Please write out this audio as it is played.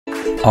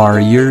Are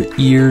your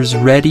ears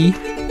ready?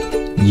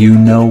 You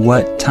know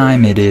what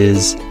time it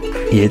is.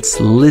 It's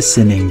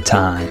listening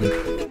time.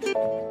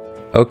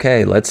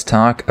 Okay, let's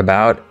talk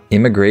about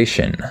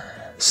immigration.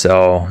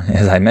 So,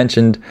 as I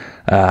mentioned,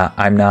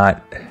 I'm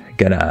not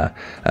gonna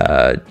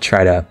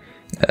try to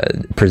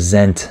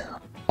present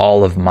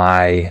all of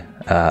my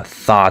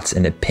thoughts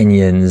and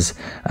opinions,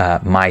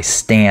 my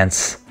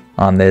stance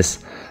on this.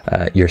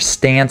 Your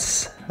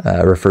stance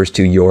refers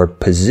to your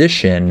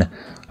position,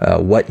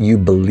 what you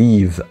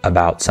believe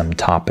about some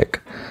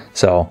topic.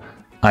 So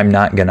I'm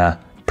not gonna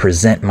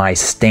present my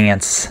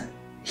stance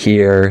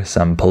here,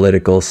 some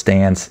political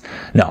stance.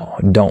 No,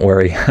 don't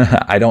worry.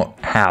 I don't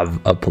have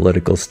a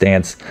political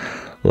stance.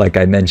 Like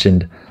I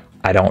mentioned,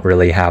 I don't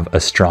really have a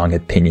strong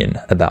opinion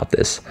about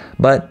this,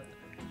 but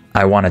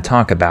I want to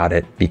talk about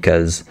it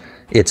because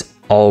it's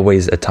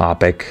always a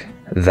topic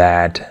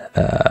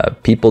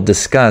that people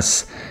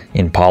discuss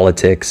in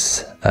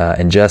politics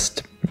and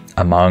just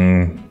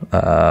among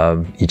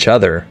each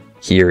other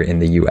here in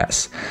the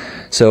US.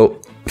 So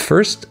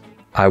first,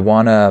 I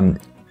want to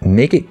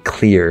make it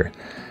clear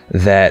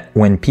that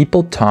when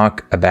people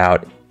talk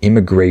about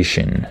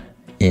immigration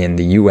in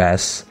the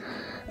US,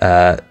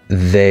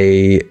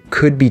 they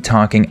could be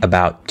talking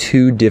about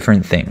two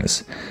different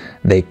things.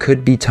 They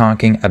could be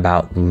talking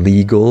about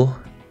legal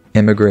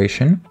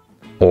immigration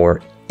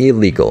or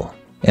illegal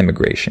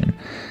immigration.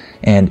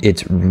 And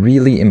it's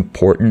really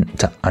important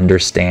to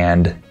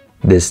understand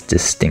this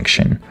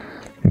distinction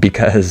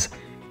because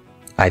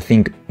I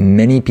think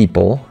many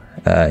people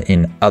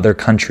in other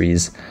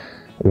countries,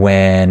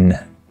 when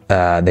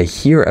they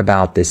hear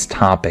about this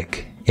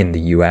topic in the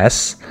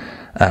US,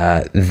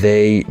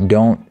 they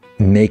don't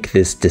make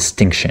this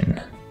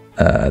distinction.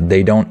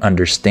 They don't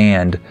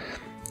understand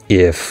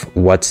if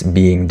what's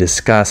being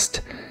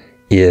discussed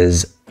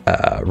is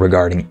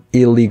regarding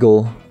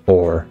illegal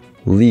or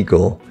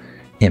legal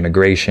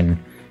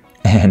immigration.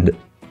 And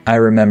I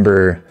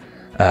remember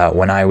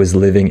when I was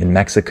living in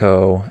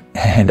Mexico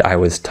and I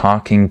was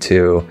talking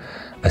to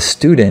a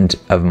student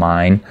of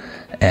mine,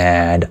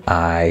 and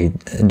I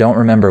don't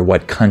remember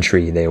what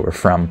country they were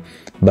from,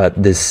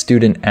 but this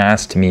student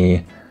asked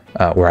me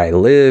where I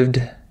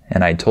lived,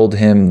 and I told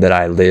him that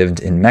I lived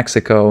in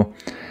Mexico.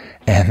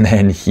 And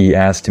then he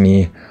asked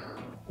me,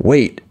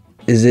 wait,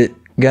 is it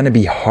going to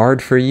be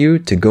hard for you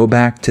to go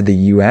back to the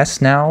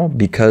US now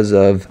because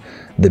of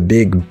the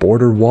big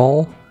border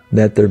wall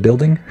that they're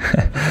building?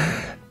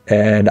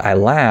 And I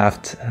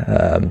laughed.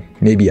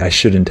 Maybe I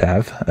shouldn't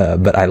have,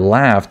 but I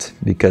laughed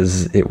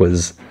because it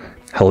was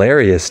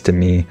hilarious to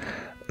me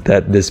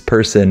that this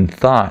person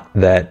thought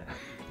that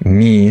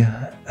me,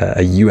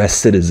 a US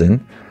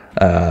citizen,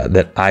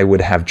 that I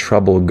would have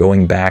trouble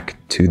going back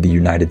to the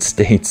United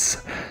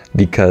States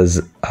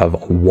because of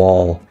a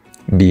wall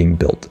being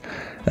built.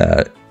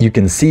 You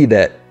can see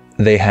that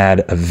they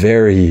had a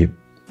very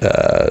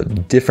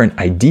different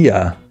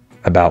idea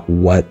about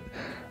what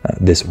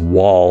this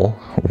wall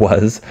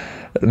was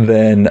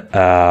than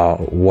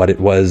what it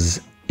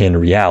was in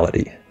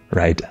reality,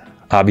 right?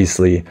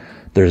 Obviously,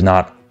 there's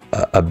not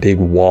a big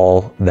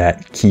wall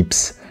that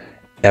keeps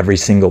every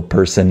single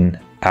person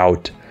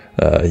out,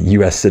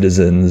 US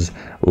citizens,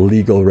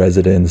 legal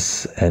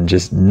residents, and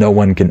just no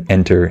one can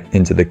enter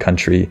into the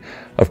country.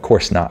 Of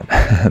course not.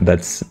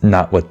 That's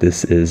not what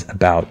this is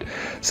about.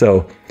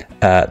 So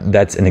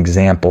that's an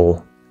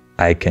example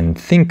I can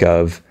think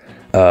of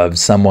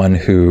someone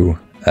who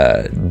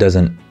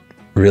doesn't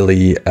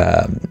really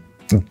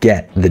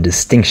get the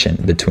distinction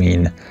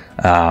between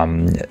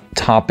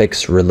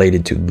topics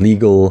related to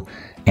legal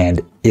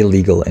and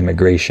illegal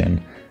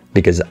immigration,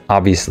 because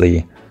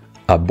obviously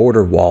a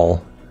border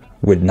wall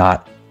would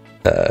not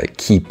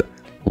keep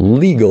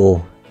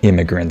legal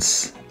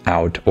immigrants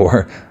out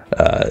or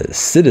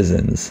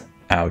citizens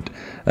out.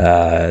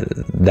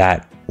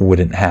 That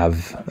wouldn't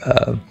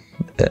have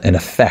an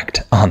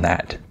effect on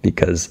that,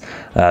 because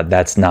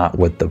that's not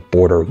what the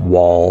border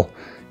wall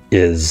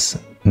is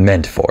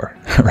meant for,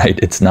 right?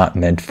 It's not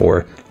meant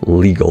for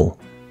legal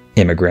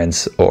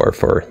immigrants or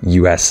for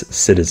US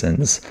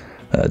citizens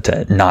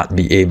to not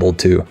be able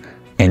to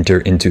enter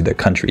into the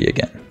country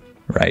again,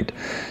 right?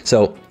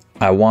 So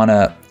I want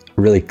to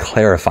really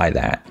clarify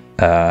that,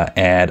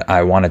 and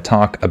I want to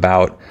talk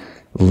about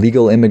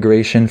legal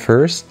immigration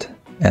first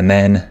and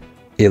then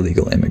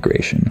illegal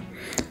immigration.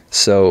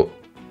 So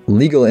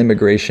legal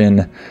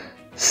immigration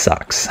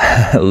sucks.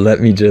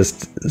 Let me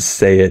just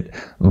say it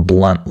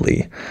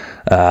bluntly.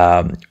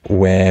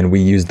 When we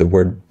use the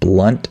word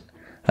blunt,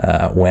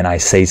 when I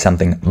say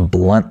something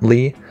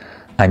bluntly,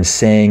 I'm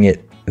saying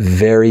it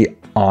very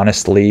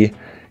honestly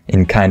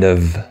in kind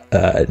of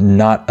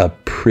not a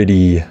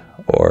pretty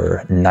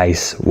or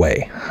nice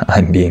way.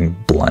 I'm being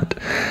blunt.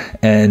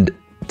 And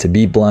to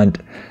be blunt,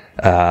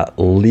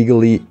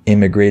 legally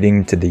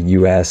immigrating to the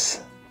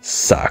US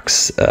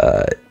sucks.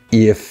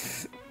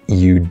 If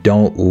you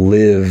don't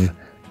live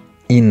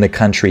in the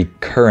country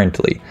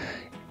currently.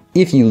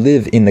 If you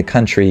live in the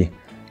country,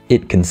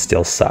 it can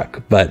still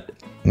suck, but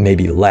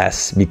maybe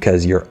less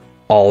because you're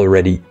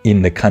already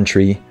in the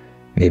country,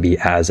 maybe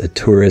as a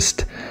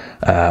tourist,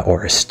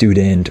 or a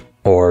student,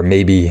 or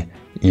maybe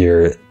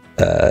you're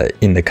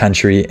in the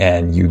country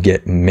and you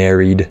get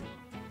married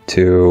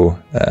to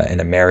an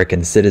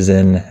American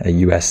citizen, a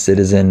US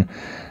citizen,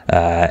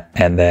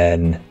 and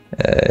then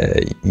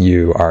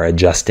you are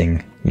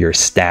adjusting your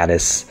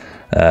status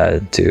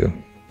to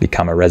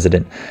become a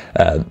resident.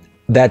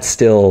 That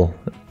still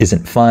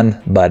isn't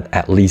fun, but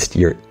at least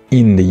you're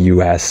in the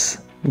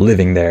US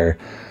living there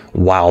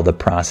while the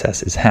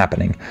process is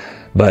happening.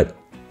 But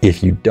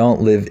if you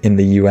don't live in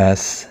the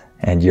US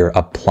and you're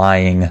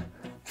applying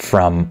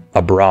from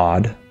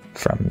abroad,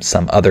 from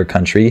some other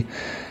country,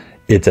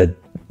 it's a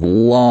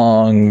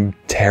long,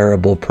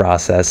 terrible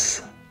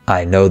process.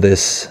 I know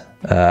this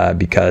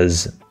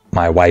because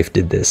my wife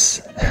did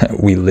this.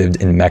 We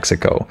lived in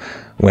Mexico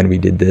when we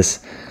did this,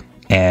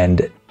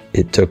 and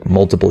it took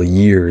multiple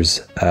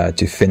years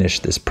to finish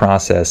this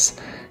process,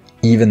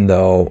 even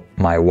though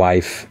my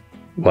wife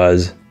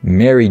was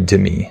married to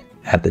me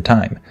at the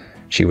time.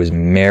 She was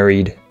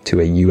married to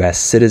a US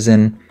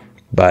citizen,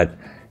 but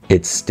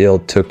it still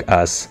took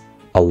us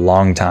a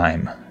long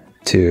time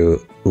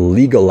to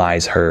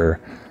legalize her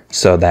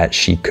so that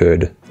she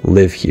could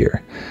live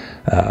here.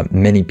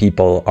 Many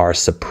people are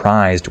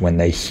surprised when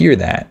they hear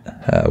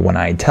that, when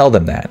I tell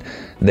them that.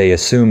 They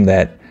assume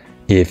that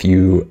if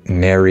you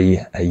marry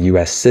a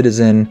US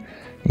citizen,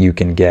 you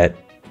can get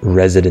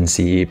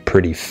residency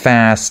pretty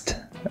fast,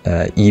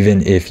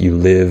 even if you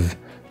live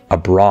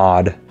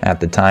abroad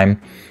at the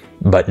time.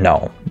 But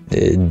no,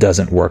 it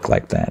doesn't work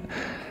like that.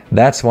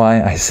 That's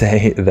why I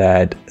say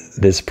that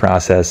this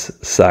process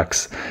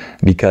sucks,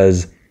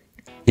 because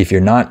if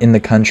you're not in the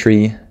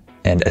country,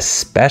 and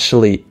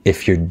especially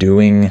if you're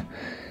doing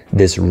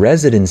this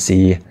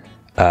residency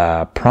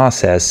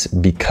process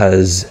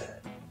because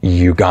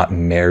you got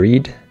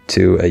married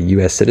to a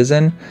US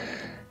citizen,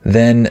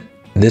 then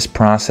this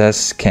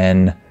process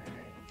can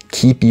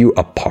keep you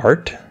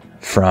apart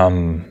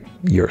from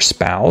your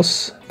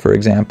spouse, for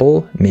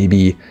example.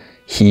 Maybe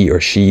he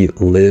or she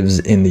lives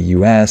in the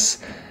US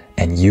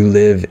and you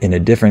live in a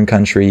different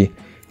country,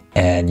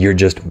 and you're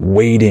just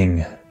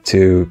waiting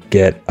to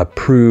get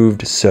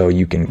approved so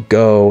you can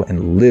go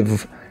and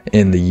live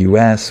in the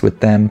US with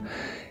them.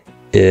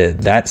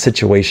 That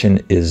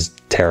situation is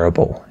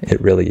terrible.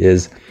 It really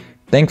is.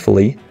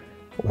 Thankfully,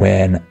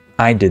 when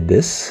I did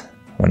this,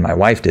 when my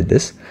wife did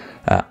this,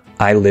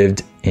 I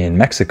lived in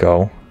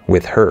Mexico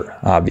with her,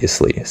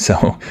 obviously.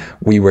 So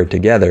we were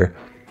together,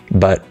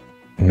 but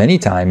many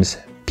times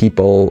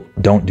people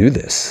don't do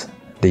this.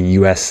 The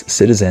US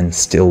citizen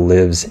still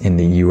lives in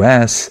the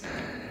US,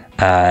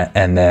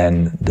 and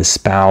then the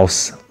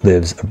spouse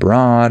lives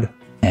abroad,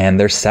 and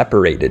they're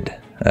separated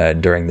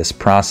during this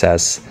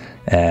process,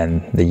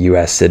 and the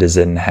US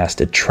citizen has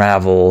to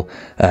travel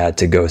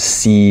to go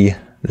see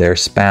their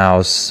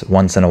spouse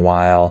once in a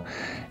while,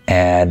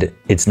 and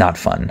it's not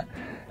fun.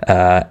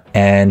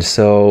 And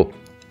so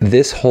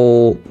this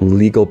whole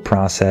legal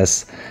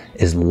process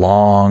is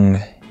long,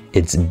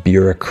 it's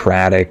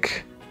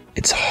bureaucratic,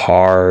 it's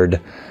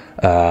hard.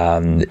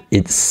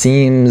 It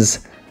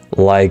seems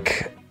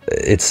like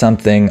it's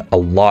something a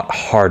lot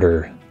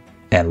harder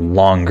and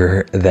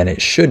longer than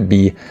it should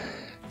be,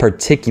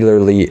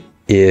 particularly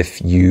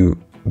if you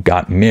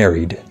got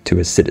married to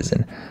a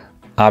citizen.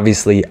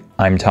 Obviously,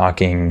 I'm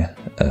talking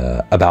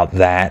about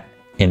that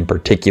in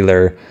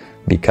particular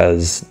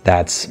because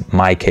that's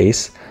my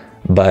case,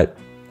 but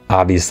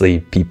obviously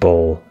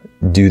people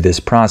do this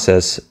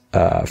process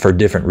for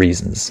different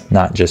reasons,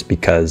 not just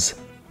because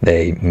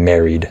they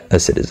married a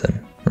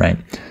citizen, right?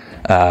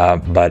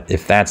 But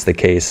if that's the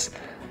case,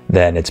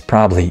 then it's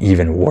probably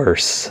even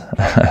worse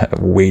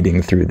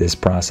wading through this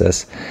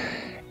process.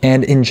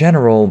 And in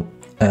general,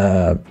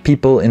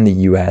 people in the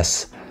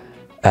US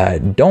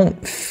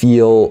don't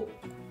feel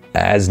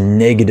as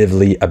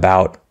negatively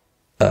about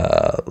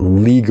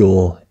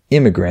legal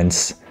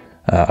immigrants,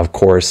 of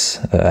course,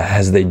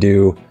 as they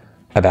do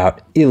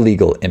about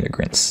illegal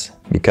immigrants.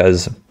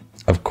 Because,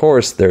 of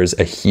course, there's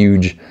a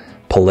huge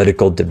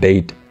political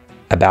debate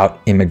about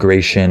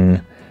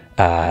immigration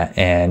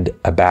and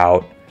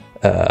about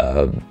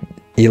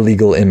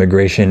illegal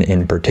immigration,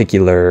 in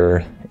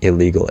particular,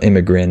 illegal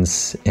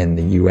immigrants in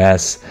the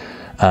US.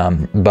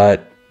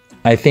 But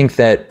I think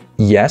that,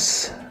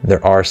 yes,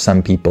 there are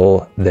some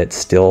people that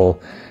still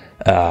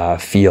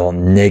feel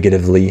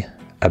negatively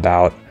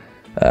about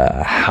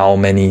how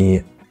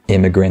many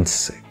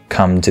immigrants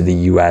come to the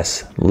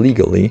US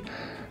legally,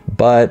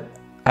 but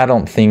I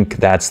don't think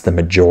that's the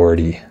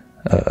majority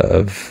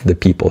of the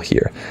people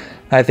here.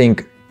 I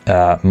think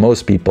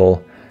most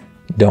people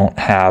don't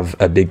have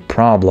a big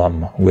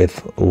problem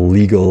with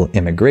legal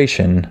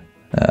immigration.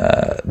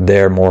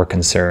 They're more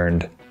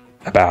concerned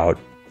about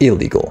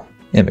illegal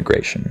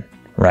immigration,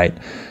 right?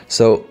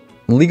 So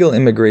legal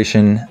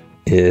immigration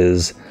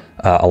is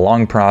a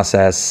long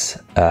process.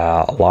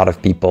 A lot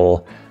of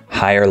people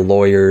hire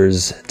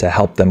lawyers to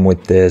help them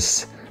with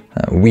this.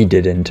 We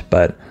didn't,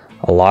 but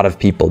a lot of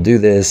people do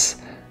this.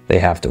 They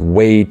have to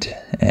wait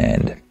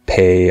and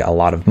pay a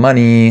lot of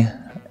money,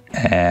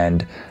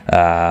 and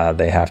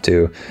they have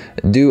to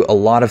do a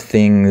lot of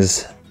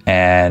things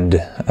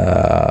and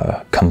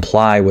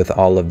comply with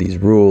all of these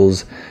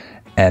rules.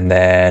 And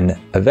then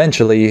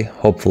eventually,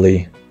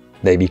 hopefully,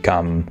 they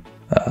become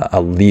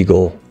a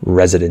legal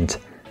resident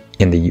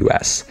in the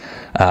US.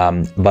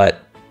 But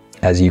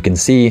as you can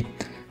see,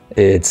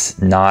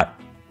 it's not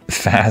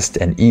fast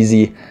and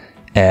easy.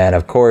 And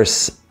of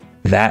course,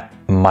 that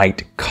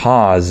might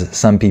cause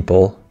some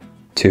people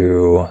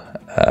to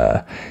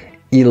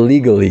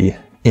illegally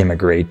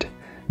immigrate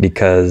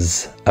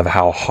because of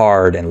how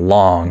hard and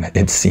long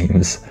it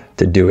seems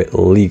to do it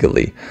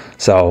legally.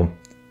 So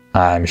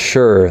I'm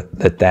sure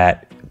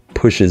that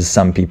pushes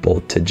some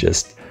people to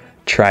just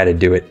try to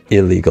do it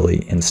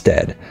illegally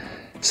instead.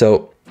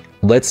 So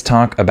let's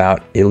talk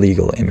about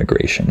illegal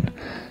immigration.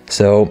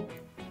 So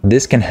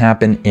this can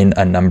happen in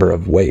a number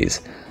of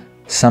ways.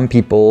 Some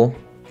people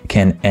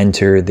can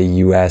enter the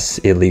US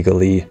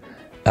illegally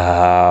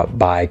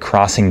by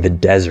crossing the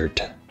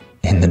desert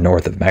in the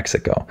north of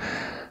Mexico.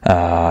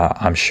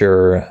 I'm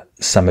sure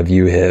some of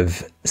you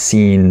have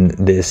seen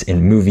this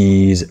in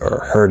movies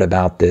or heard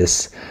about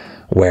this,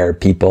 where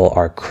people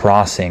are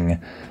crossing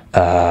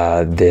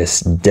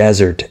this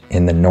desert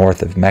in the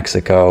north of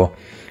Mexico.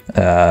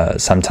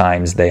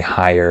 Sometimes they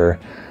hire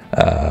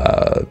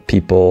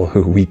people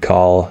who we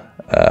call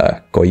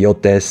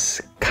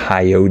coyotes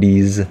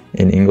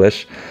in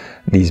English.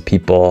 These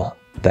people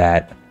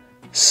that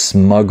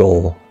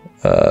smuggle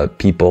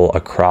people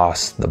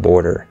across the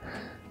border.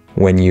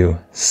 When you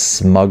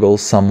smuggle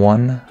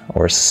someone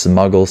or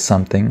smuggle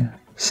something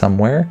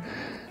somewhere,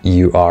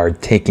 you are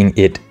taking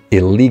it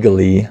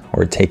illegally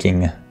or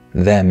taking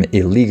them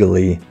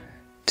illegally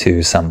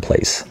to some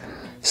place.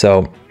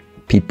 So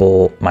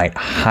people might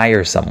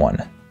hire someone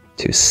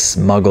to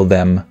smuggle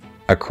them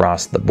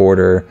across the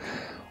border,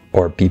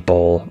 or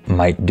people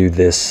might do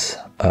this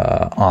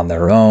on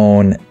their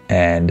own,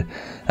 and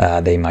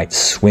they might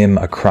swim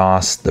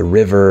across the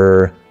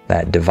river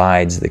that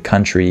divides the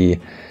country.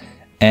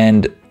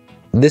 And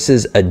this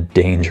is a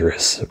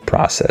dangerous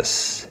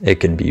process. It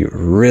can be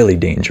really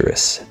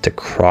dangerous to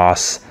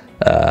cross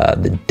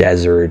the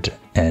desert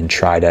and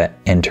try to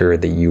enter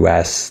the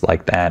US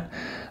like that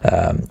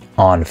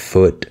on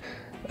foot.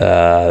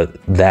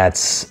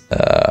 That's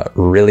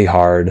really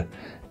hard,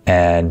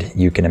 and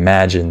you can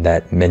imagine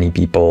that many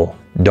people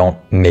don't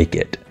make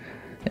it.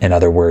 In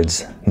other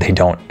words, they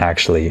don't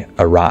actually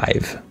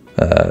arrive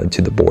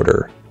to the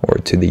border or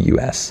to the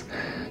US.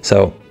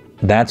 So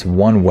that's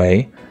one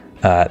way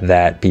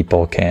that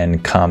people can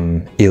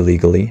come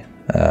illegally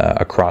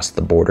across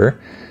the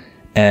border.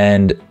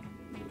 And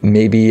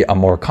maybe a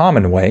more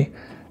common way,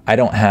 I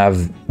don't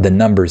have the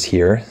numbers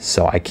here,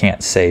 so I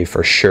can't say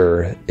for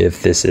sure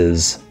if this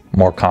is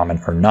more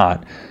common or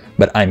not,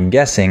 but I'm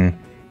guessing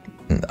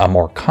a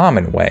more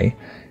common way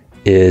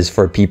is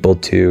for people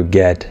to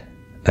get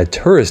a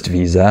tourist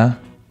visa,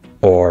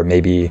 or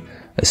maybe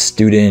a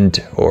student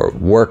or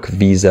work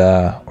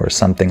visa or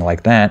something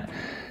like that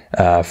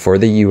for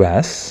the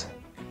US.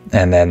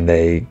 And then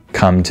they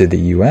come to the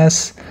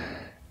US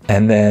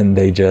and then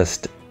they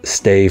just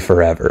stay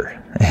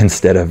forever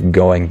instead of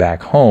going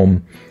back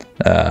home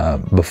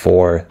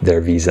before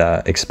their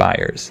visa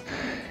expires.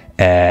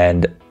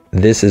 And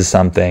this is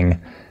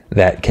something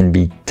that can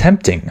be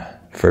tempting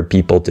for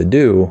people to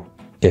do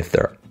if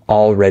they're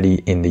already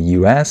in the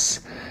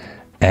US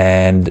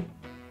and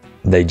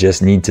they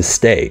just need to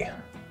stay.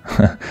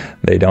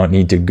 They don't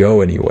need to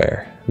go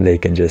anywhere. They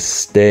can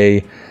just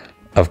stay.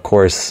 Of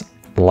course,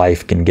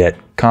 life can get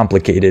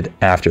complicated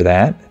after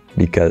that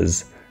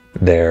because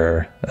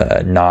they're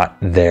not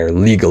there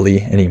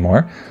legally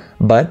anymore,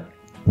 but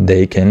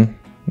they can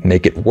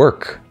make it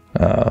work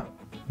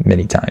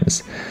many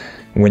times.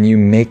 When you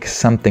make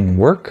something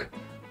work,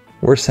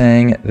 we're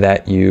saying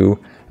that you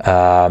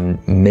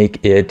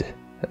make it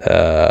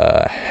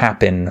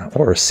happen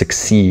or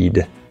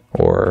succeed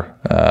or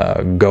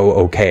go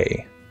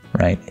okay,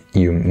 right?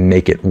 You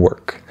make it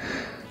work.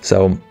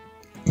 So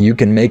you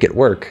can make it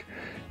work.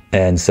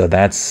 And so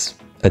that's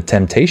a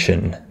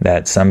temptation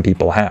that some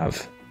people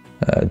have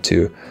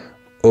to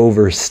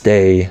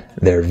overstay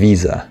their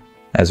visa,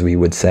 as we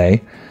would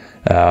say,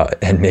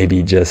 and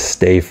maybe just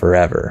stay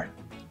forever.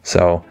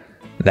 So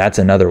that's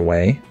another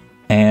way.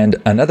 And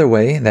another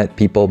way that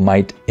people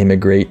might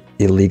immigrate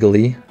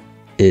illegally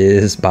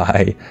is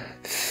by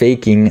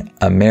faking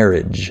a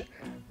marriage,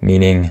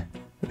 meaning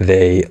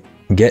they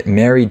get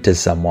married to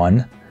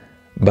someone,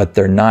 but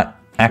they're not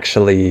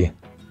actually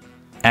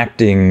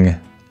acting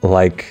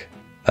like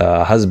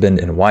a husband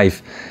and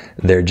wife.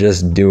 They're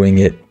just doing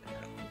it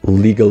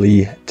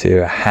legally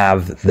to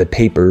have the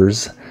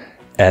papers,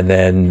 and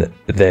then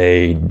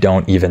they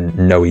don't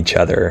even know each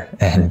other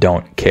and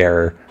don't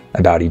care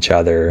about each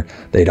other.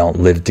 They don't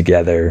live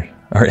together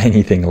or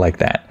anything like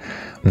that.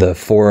 The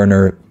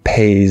foreigner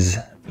pays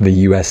the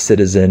US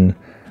citizen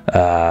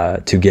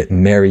to get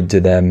married to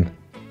them,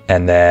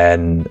 and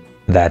then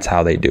that's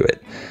how they do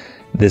it.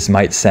 This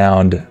might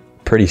sound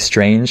pretty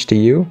strange to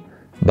you,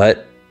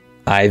 but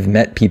I've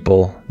met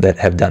people that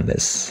have done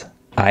this.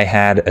 I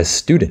had a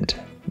student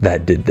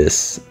that did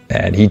this,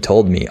 and he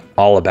told me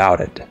all about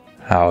it,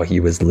 how he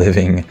was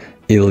living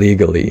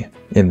illegally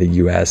in the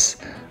US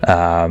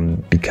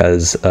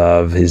because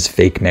of his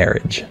fake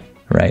marriage,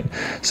 right?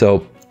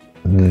 So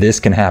this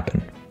can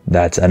happen.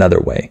 That's another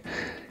way.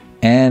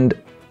 And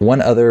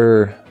one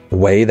other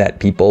way that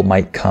people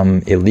might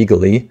come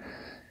illegally,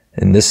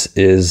 and this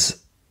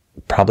is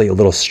probably a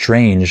little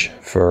strange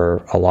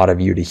for a lot of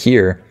you to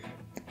hear,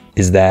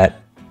 is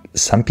that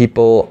some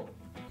people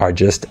are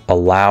just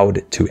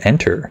allowed to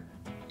enter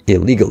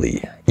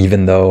illegally,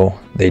 even though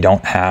they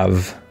don't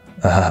have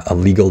a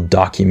legal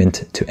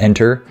document to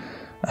enter.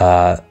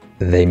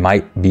 They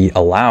might be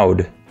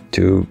allowed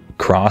to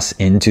cross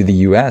into the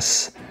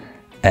US.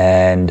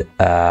 And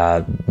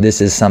this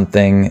is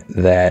something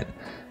that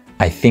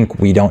I think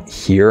we don't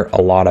hear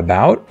a lot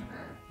about,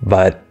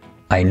 but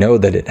I know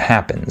that it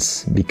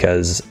happens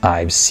because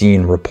I've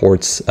seen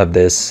reports of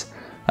this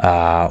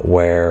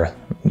where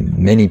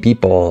many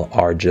people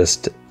are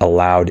just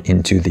allowed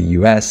into the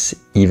US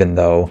even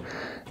though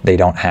they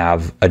don't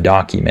have a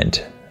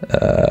document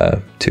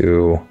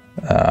to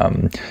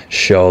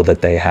show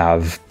that they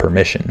have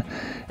permission.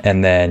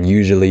 And then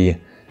usually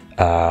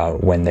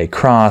when they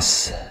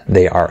cross,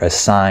 they are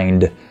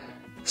assigned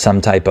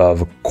some type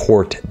of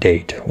court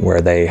date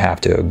where they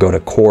have to go to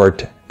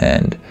court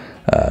and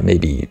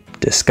maybe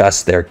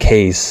discuss their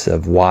case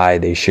of why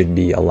they should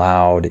be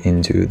allowed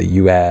into the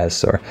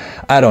US, or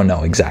I don't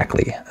know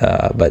exactly,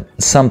 but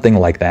something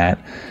like that.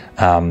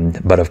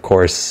 But of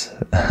course,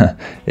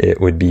 it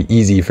would be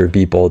easy for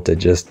people to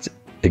just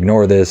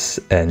ignore this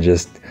and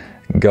just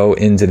go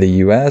into the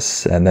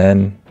US and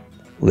then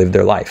live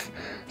their life.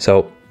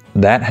 So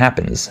that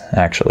happens,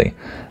 actually.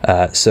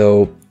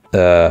 So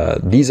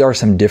these are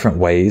some different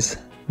ways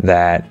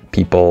that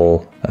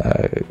people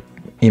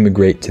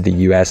immigrate to the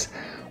US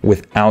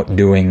without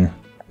doing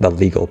the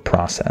legal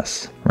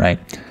process, right?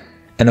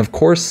 And of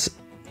course,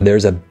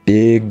 there's a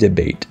big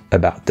debate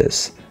about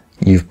this.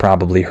 You've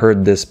probably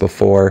heard this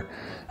before.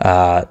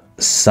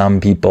 Some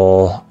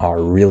people are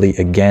really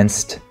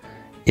against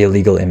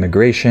illegal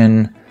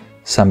immigration.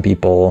 Some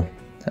people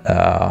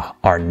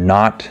are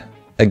not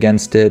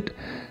against it.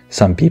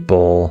 Some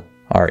people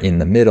are in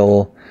the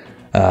middle.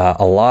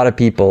 A lot of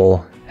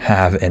people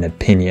have an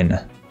opinion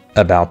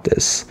about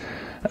this.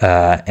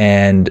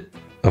 And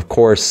of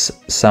course,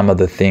 some of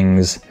the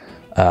things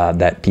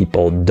that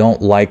people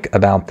don't like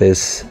about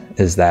this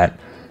is that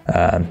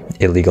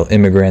illegal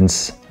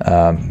immigrants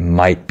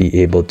might be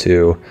able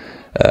to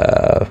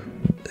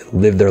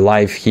live their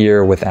life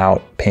here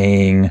without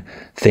paying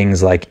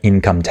things like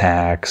income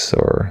tax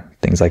or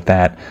things like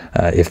that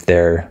if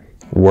they're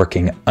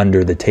working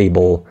under the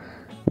table,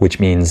 which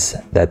means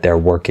that they're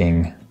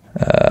working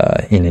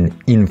in an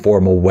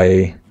informal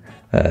way.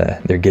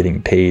 They're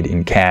getting paid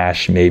in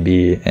cash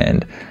maybe,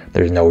 and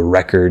there's no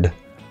record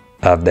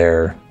of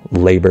their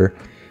labor.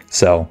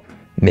 So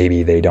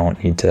maybe they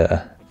don't need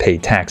to pay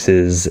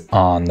taxes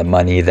on the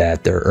money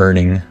that they're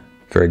earning,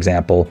 for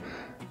example.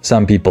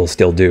 Some people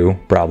still do,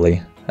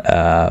 probably,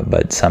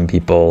 but some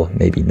people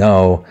maybe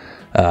no.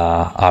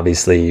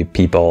 Obviously,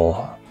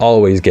 people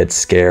always get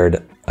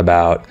scared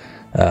about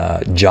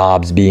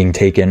jobs being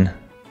taken,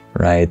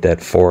 right?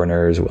 That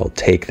foreigners will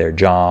take their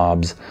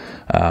jobs,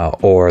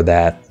 or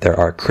that there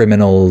are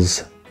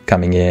criminals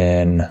coming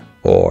in,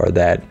 or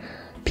that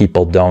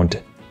people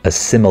don't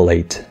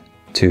assimilate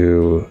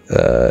to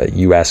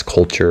US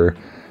culture.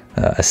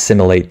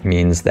 Assimilate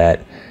means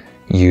that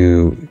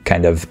you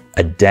kind of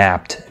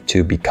adapt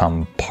to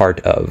become part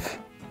of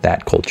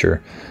that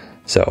culture.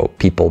 So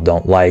people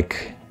don't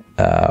like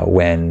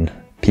when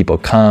people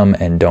come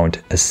and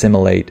don't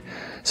assimilate.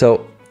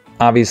 So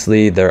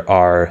obviously there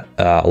are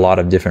a lot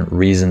of different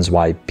reasons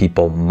why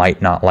people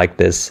might not like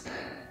this.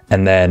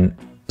 And then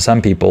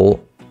some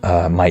people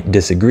might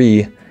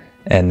disagree,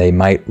 and they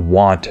might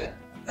want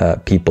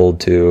people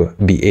to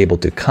be able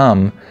to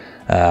come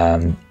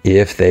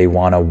if they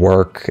want to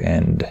work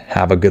and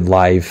have a good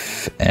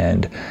life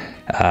and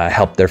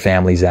help their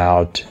families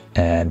out.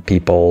 And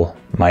people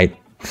might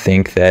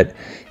think that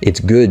it's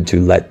good to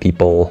let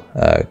people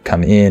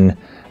come in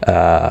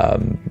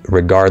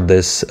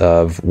regardless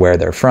of where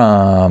they're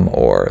from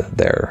or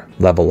their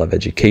level of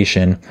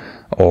education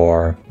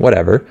or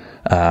whatever.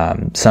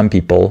 Some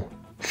people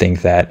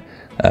think that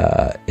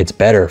it's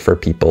better for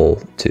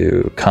people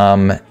to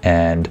come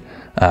and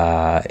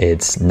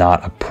it's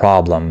not a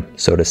problem,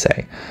 so to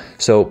say.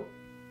 So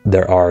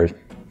there are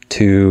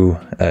two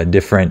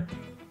different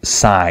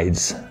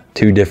sides,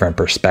 two different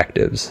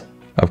perspectives,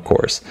 of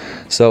course.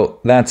 So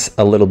that's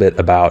a little bit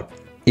about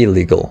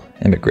illegal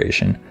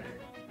immigration.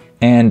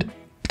 And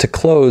to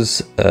close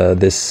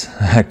this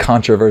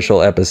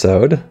controversial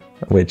episode,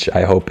 which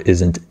I hope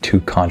isn't too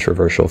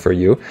controversial for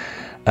you,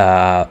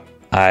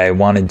 I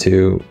wanted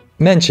to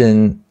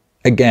mention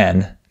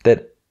again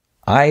that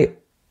I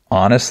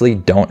honestly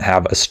don't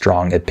have a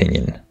strong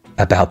opinion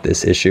about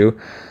this issue.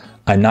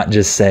 I'm not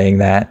just saying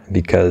that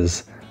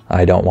because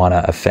I don't want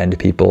to offend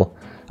people.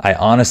 I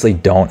honestly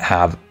don't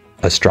have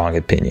a strong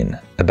opinion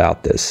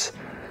about this.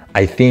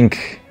 I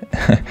think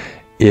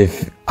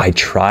if I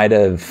try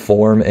to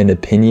form an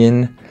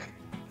opinion,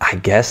 I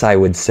guess I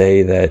would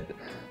say that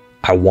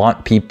I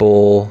want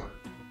people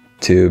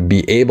to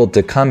be able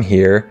to come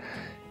here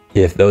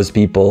if those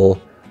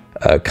people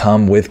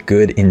come with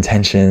good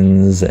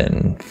intentions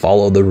and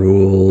follow the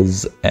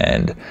rules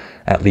and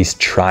at least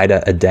try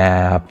to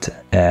adapt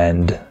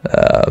and,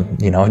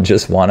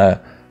 just want to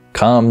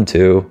come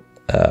to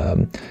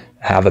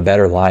have a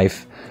better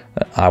life.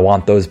 I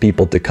want those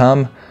people to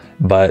come,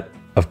 but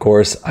of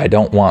course, I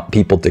don't want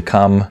people to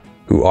come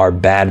who are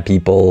bad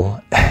people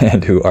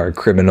and who are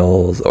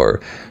criminals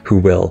or who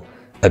will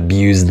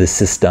abuse the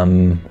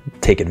system,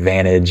 take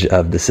advantage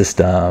of the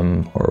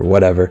system or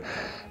whatever.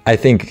 I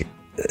think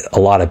a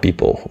lot of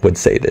people would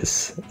say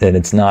this, and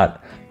it's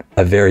not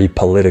a very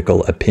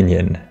political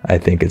opinion. I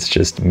think it's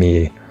just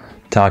me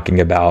talking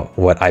about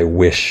what I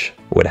wish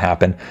would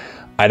happen.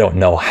 I don't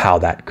know how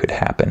that could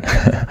happen.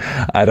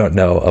 I don't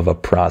know of a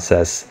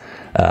process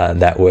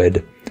that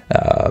would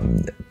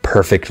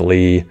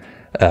perfectly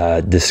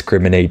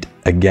discriminate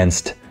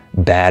against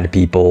bad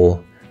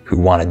people who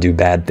want to do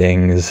bad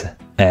things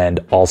and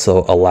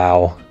also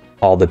allow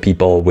all the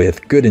people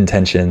with good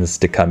intentions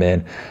to come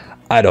in.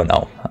 I don't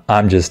know.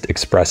 I'm just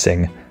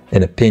expressing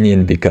an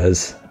opinion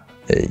because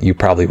you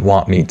probably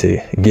want me to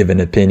give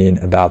an opinion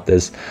about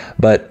this,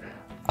 but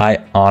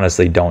I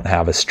honestly don't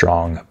have a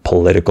strong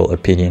political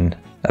opinion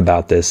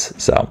about this.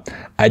 So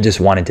I just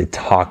wanted to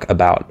talk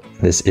about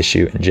this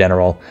issue in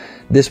general.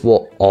 This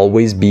will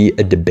always be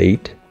a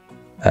debate.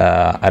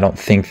 I don't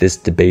think this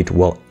debate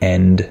will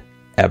end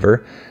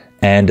ever.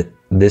 And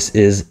this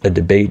is a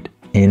debate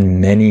in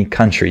many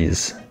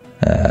countries,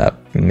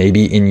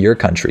 maybe in your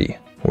country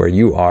where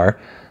you are.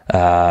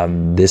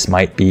 This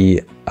might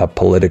be a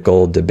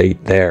political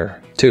debate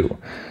there too,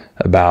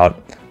 about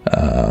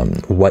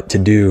what to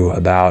do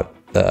about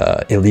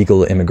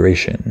illegal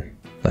immigration,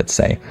 let's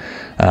say.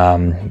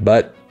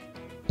 But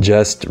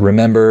just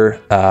remember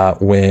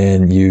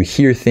when you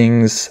hear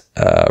things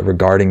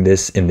regarding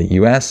this in the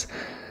US,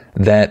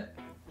 that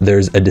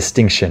there's a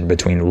distinction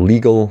between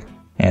legal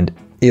and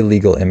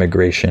illegal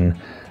immigration.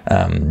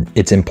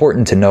 It's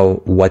important to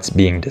know what's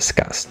being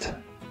discussed.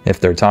 If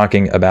they're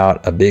talking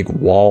about a big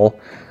wall,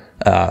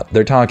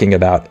 they're talking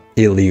about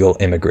illegal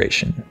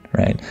immigration,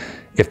 right?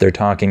 If they're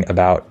talking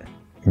about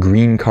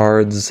green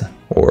cards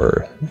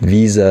or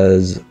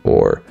visas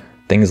or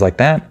things like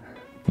that,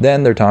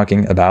 then they're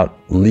talking about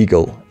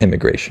legal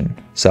immigration.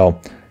 So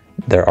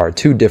there are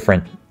two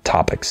different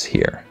topics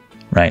here,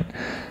 right?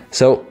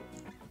 So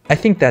I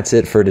think that's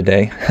it for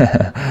today.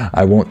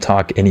 I won't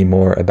talk any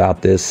more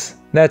about this.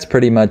 That's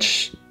pretty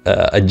much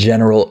a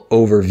general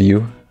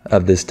overview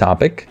of this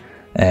topic.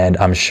 And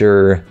I'm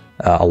sure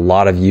a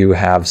lot of you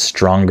have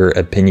stronger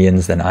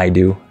opinions than I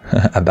do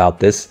about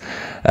this,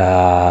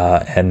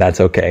 and that's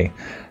okay.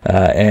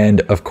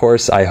 And of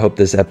course, I hope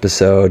this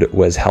episode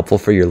was helpful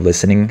for your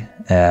listening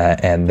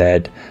and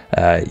that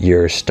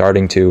you're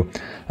starting to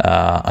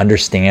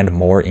understand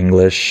more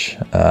English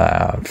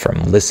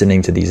from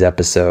listening to these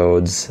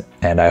episodes.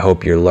 And I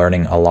hope you're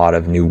learning a lot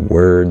of new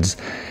words.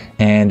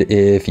 And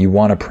if you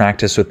want to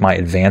practice with my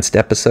advanced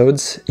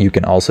episodes, you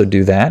can also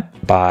do that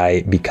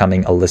by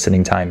becoming a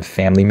Listening Time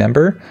family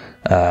member.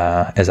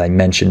 As I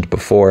mentioned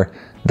before,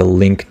 the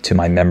link to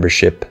my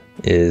membership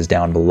is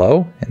down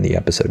below in the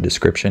episode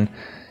description.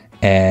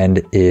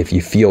 And if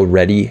you feel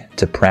ready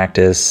to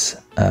practice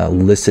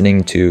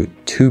listening to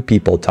two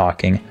people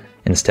talking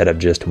instead of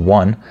just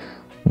one,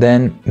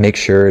 then make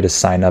sure to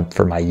sign up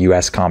for my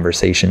US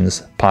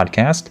Conversations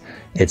podcast.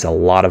 It's a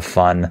lot of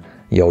fun.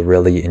 You'll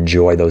really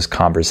enjoy those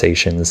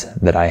conversations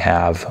that I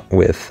have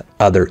with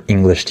other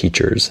English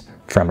teachers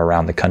from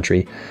around the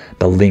country.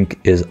 The link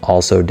is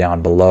also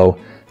down below.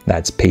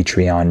 That's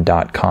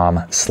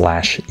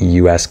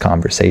patreon.com/US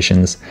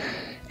Conversations.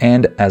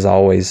 And as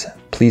always,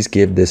 please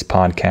give this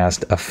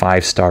podcast a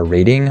 5-star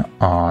rating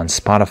on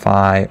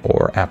Spotify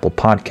or Apple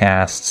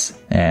Podcasts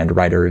and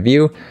write a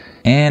review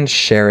and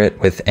share it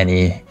with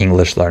any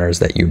English learners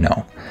that you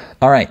know.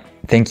 All right.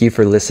 Thank you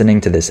for listening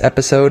to this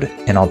episode,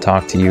 and I'll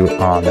talk to you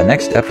on the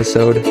next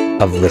episode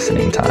of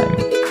Listening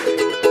Time.